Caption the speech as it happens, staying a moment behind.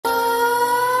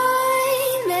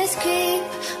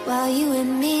while you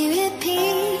and me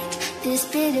repeat. This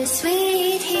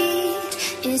bittersweet heat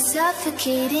is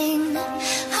suffocating.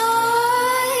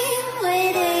 I'm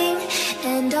waiting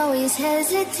and always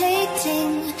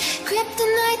hesitating.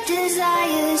 Kryptonite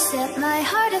desires set my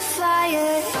heart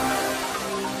afire.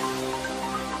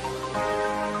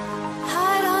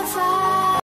 Heart on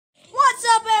fire. What's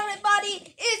up,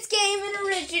 everybody? It's Gaming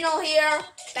Original here,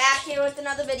 back here with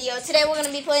another video. Today we're going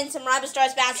to be playing some Rival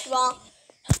Stars basketball.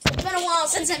 It's been a while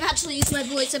since I've actually used my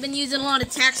voice. I've been using a lot of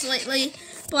text lately.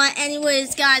 But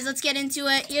anyways, guys, let's get into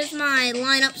it. Here's my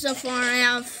lineup so far. I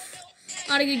have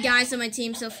a lot of good guys on my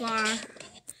team so far.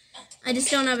 I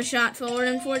just don't have a shot forward,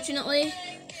 unfortunately.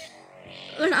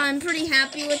 But I'm pretty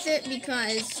happy with it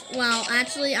because, well,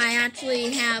 actually, I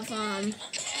actually have,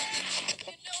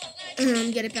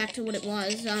 get it back to what it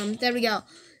was. There we go.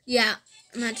 Yeah,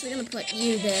 I'm actually going to put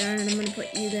you there, and I'm going to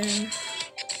put you there.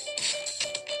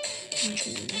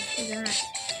 Okay, let's do that.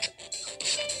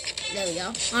 There we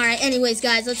go. Alright, anyways,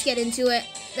 guys, let's get into it.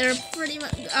 They're pretty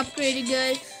much upgraded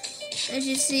good. As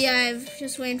you see, I've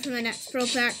just waiting for my next pro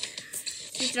pack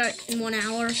to start in 1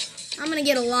 hour. I'm going to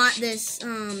get a lot this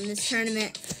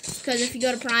tournament, because if you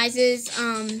go to prizes,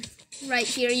 right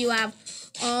here you have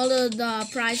all of the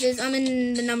prizes. I'm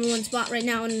in the #1 spot right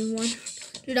now in one.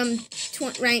 Dude, I'm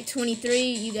ranked 23.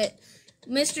 You get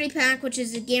mystery pack, which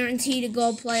is a guaranteed a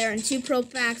gold player, and 2 pro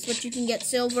packs, which you can get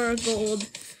silver, gold,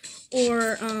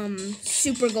 or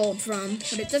super gold from.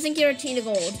 But it doesn't guarantee the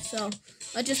gold. So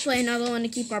let's just play another one to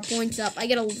keep our points up. I'm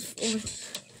gonna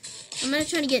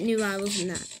try to get new rivals in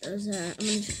that.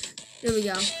 There we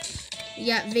go. We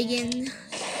got Vigan.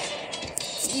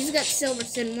 He's got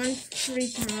Silverson, 1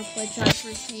 free power play try for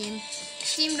his team.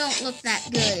 His team don't look that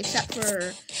good, except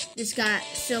for this guy,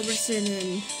 Silverson,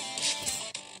 and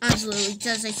Oslo. He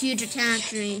does a huge attack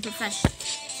during professional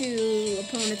 2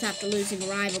 opponents after losing a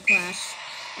rival clash.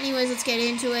 Anyways, let's get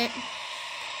into it.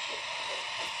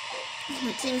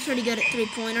 My team's pretty good at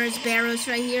 3-pointers. Barrows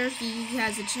right here, he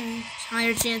has a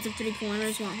higher chance of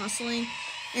 3-pointers while hustling.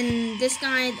 And this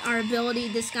guy,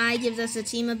 this guy gives us a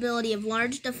team ability of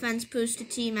large defense boost to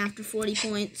team after 40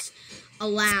 points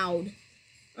allowed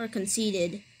or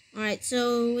conceded. Alright,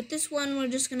 so with this one, we're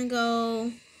just going to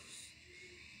go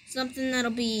something that'll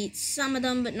be some of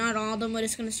them, but not all of them. We're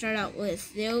just going to start out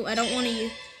with, I don't want to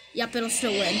use, yep, it'll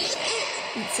still win.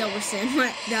 Beat Silverson,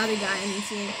 the other guy in the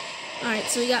team. Alright,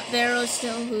 so we got Barrows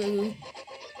still, who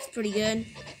is pretty good.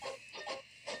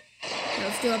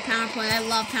 Let's do a power play. I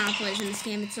love power plays in this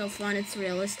game. It's so fun. It's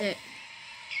realistic.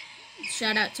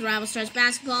 Shout out to Rival Stars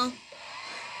Basketball.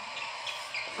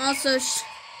 Also,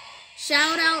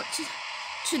 shout out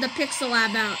to the Pixel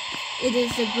Lab app. It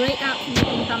is a great app for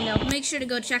making thumbnails. Make sure to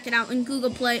go check it out in Google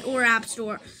Play or App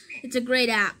Store. It's a great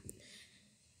app.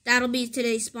 That'll be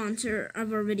today's sponsor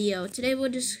of our video. Today we're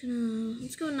just gonna,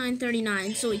 let's go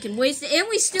 9:39 so we can waste it. And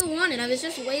we still won it. I was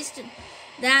just wasting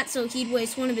that so he'd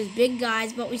waste one of his big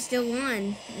guys, but we still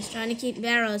won. I was trying to keep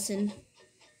Barrows in.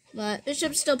 But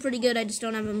Bishop's still pretty good. I just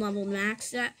don't have him leveled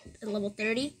max at level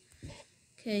 30.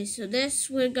 Okay, so this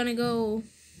we're gonna go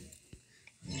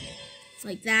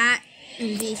like that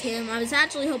and beat him. I was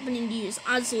actually hoping to use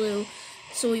Oslo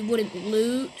so we wouldn't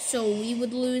lose, so we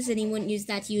would lose and he wouldn't use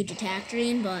that huge attack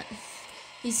drain, but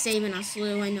he's saving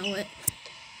Oslo, I know it.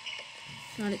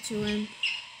 Got it to him.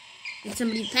 Did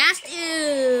somebody pass?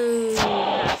 Ew!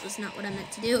 That was not what I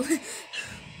meant to do.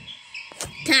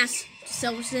 Pass to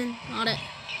Silverson. Got it.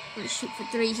 I'm gonna shoot for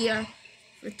 3 here.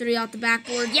 For 3 off the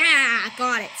backboard. Yeah!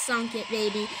 Got it. Sunk it,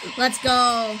 baby. Let's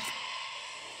go.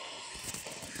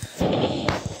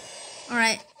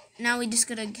 Alright. Now we just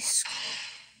gotta...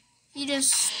 Wait,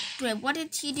 what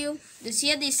did he do? Does he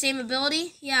have the same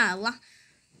ability? Yeah.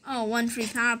 Oh, 1 free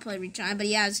power play retry, but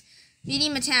he has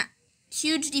medium attack.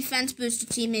 Huge defense boost to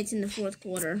teammates in the 4th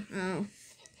quarter. Oh.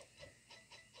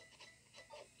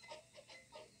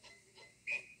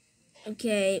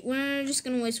 Okay, we're just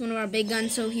going to waste one of our big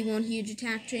guns so he won't huge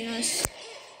attack train us.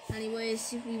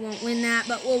 Anyways, we won't win that,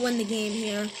 but we'll win the game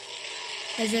here.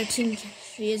 As our team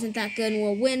isn't that good,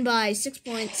 we'll win by 6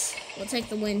 points. We'll take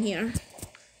the win here.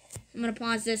 I'm going to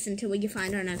pause this until we can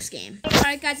find our next game.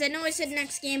 Alright guys, I know I said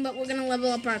next game, but we're going to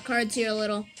level up our cards here a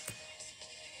little.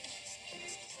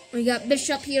 We got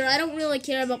Bishop here. I don't really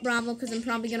care about Bravo because I'm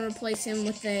probably going to replace him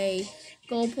with a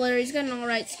gold player. He's got an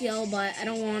alright skill, but I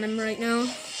don't want him right now.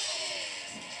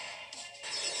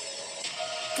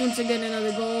 Once I get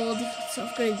another gold, let's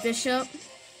upgrade Bishop.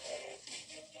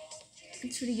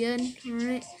 It's pretty good.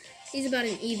 Alright. He's about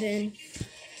an even.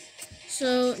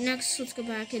 So, next, let's go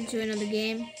back into another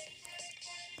game.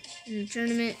 In the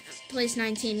tournament, place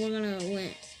 19, we're going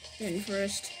to win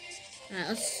first. Alright,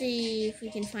 let's see if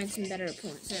we can find some better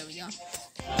opponents. There we go.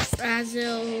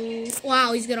 Brazil.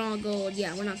 Wow, he's got all gold.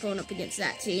 Yeah, we're not going up against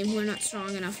that team. We're not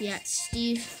strong enough yet.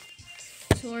 Steve,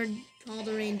 Sword,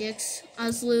 Paldorain, Dix,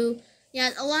 Uzlu. Yeah,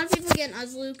 a lot of people get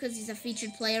Uzlu because he's a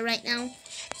featured player right now.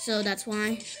 So that's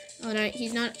why. Alright,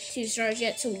 he's not 2 stars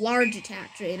yet. So large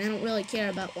attack trade. I don't really care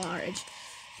about large.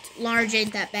 Large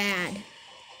ain't that bad.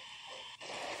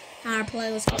 Power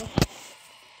play, let's go.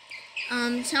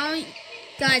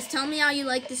 Tell me how you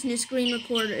like this new screen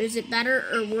recorder. Is it better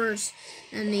or worse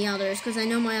than the others? Because I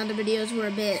know my other videos were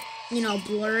a bit,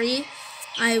 blurry.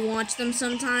 I watched them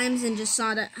sometimes and just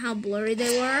saw how blurry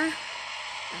they were.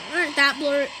 They weren't that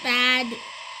bad.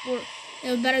 They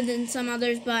were better than some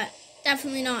others, but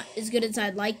definitely not as good as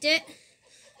I'd like it.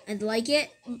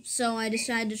 So I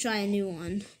decided to try a new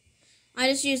one. I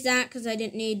just used that because I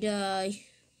didn't need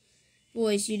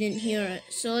voice. You didn't hear it.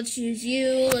 So let's use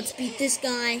you. Let's beat this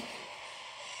guy.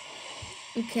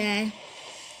 Okay.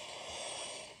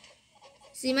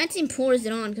 See, my team pours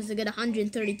it on because they get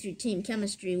 133 team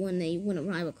chemistry when they win a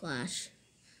rival clash.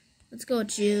 Let's go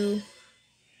with you.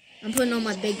 I'm putting all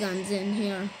my big guns in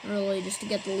here early just to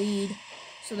get the lead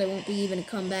so they won't be even to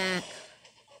come back.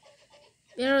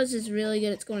 Barrows is really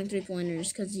good at scoring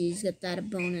 3-pointers because he's got that a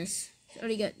bonus. He's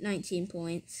already got 19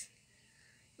 points.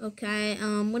 Okay,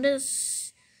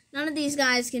 none of these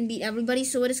guys can beat everybody,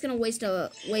 so we're just gonna waste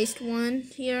one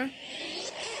here.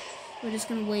 We're just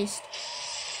gonna waste.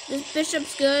 This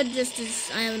Bishop's good, just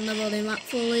as I haven't leveled him up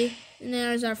fully. And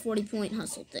there's our 40-point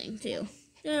hustle thing too.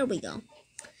 There we go.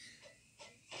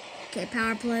 Okay,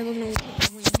 power play. We're gonna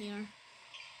win here.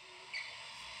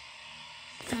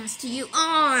 Pass to you.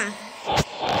 Oh,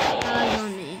 that was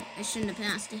on me. I shouldn't have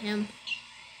passed to him.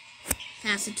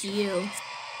 Pass it to you.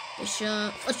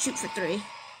 Bishop. Let's shoot for 3.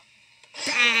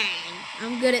 Bang!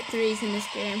 I'm good at 3s in this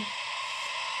game.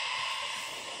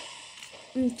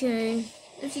 Okay.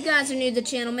 If you guys are new to the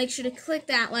channel, make sure to click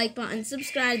that like button,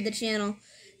 subscribe to the channel,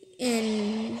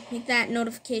 and hit that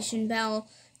notification bell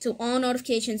to all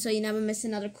notifications so you never miss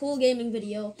another cool gaming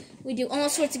video. We do all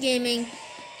sorts of gaming.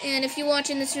 And if you're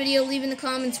watching this video, leave in the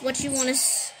comments what you want to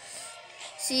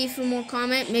see for more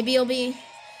comment. Maybe you'll be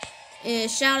a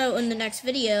shout out in the next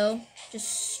video.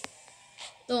 Just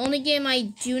the only game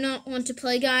I do not want to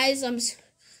play, guys,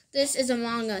 this is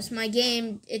Among Us. My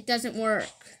game, it doesn't work.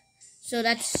 So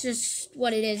that's just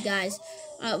what it is, guys.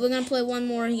 We're going to play one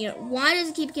more here. Why does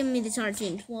it keep giving me these hard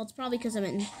teams? Well, it's probably because I'm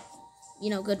in,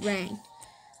 good rank.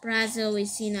 Brazil, we've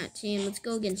seen that team. Let's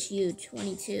go against you,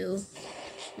 22.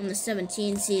 On the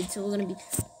 17 seed, so we're going to beat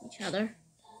each other.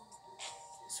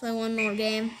 Let's play one more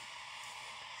game.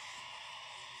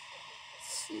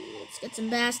 Let's get some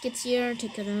baskets here.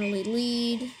 Take an early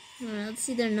lead. Alright, let's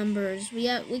see their numbers.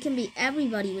 We can beat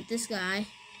everybody with this guy.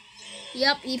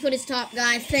 Yep, he put his top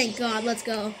guy. Thank God. Let's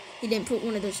go. He didn't put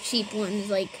one of those cheap ones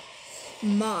like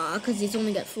Ma, because he's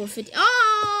only got 450.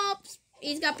 Oh!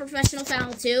 He's got professional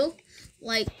foul too.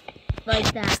 Like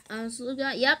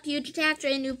that. Yep, huge attack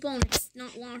trade, new opponent.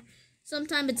 Not large.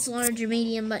 Sometimes it's large or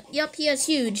medium, but yep, he has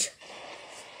huge.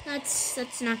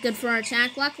 That's not good for our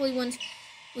attack. Luckily, once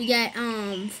we get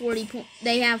 40 points,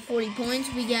 they have 40 points.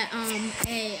 We get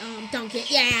a dunk it.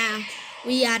 Yeah,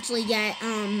 we actually get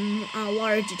a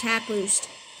large attack boost.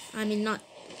 I mean, not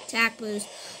attack boost,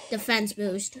 defense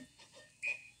boost.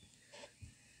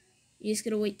 You just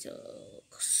gotta wait till.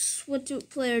 What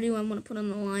player do I want to put on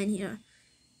the line here?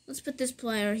 Let's put this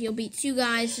player. He'll beat 2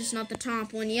 guys, just not the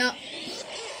top one. Yep.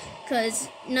 Because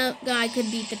no guy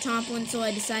could beat the top one, so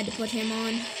I decided to put him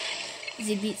on. Because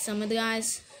he beat some of the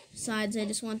guys. Besides, I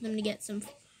just want them to get some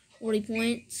 40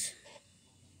 points.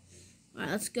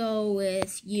 Alright, let's go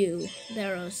with you,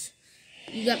 Barrows.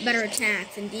 You got better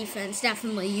attack than defense.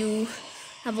 Definitely, you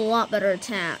have a lot better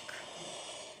attack.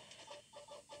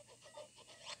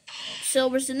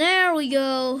 Silverson, there we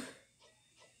go.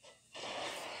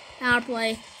 Power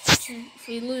play. If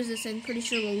we lose this, I'm pretty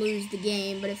sure we'll lose the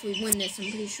game. But if we win this, I'm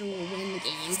pretty sure we'll win the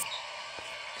game.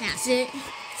 Pass it.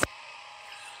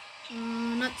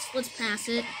 Let's pass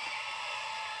it.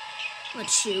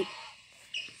 Let's shoot.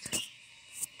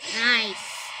 Nice.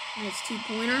 Nice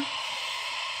 2-pointer.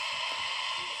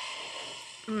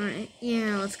 Alright,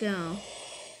 yeah, let's go.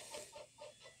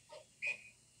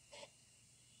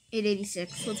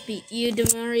 886. Let's beat you,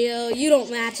 DeMario. You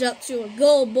don't match up to a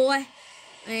goal, boy.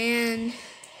 And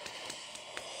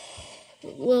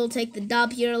we'll take the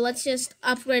dub here. Let's just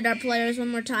upgrade our players one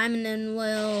more time, and then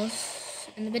we'll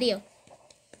end the video.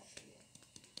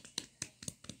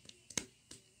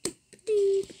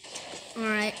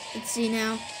 Alright, let's see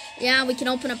now. Yeah, we can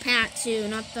open a pack too.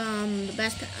 Not the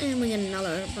best pack. And we get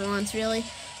another bronze, really.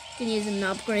 Can use an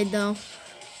upgrade, though.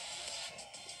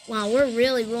 Wow, we're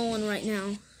really rolling right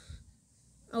now.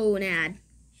 Oh, an ad.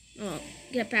 Oh,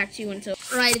 get back to you when it's over.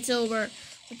 Right, it's over.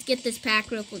 Let's get this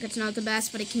pack real quick. It's not the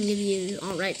best, but it can give you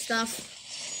alright stuff.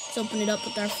 Let's open it up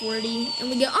with our 40. And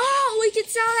we get, oh, we could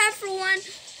sell that for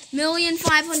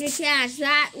 1,500,000 cash.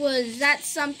 That's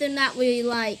something that we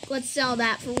like. Let's sell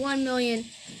that for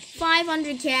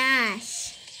 1,500,000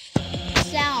 cash.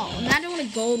 Sell. Imagine what a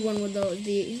gold one would those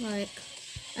be. Like,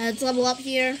 let's level up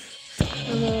here.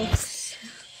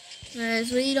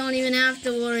 Guys, we don't even have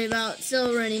to worry about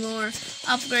silver anymore.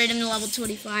 Upgrade him to level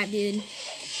 25, dude.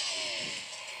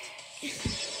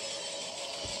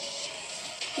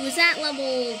 He was at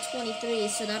level 23,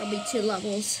 so that'll be 2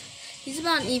 levels. He's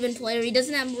about an even player. He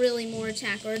doesn't have really more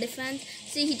attack or defense.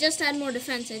 See, he just had more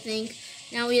defense, I think.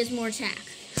 Now he has more attack.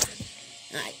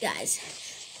 Alright, guys.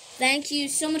 Thank you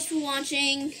so much for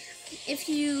watching. If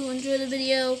you enjoyed the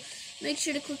video, make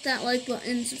sure to click that like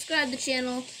button, subscribe to the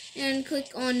channel, and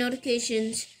click on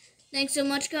notifications. Thanks so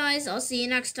much, guys. I'll see you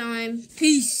next time.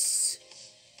 Peace.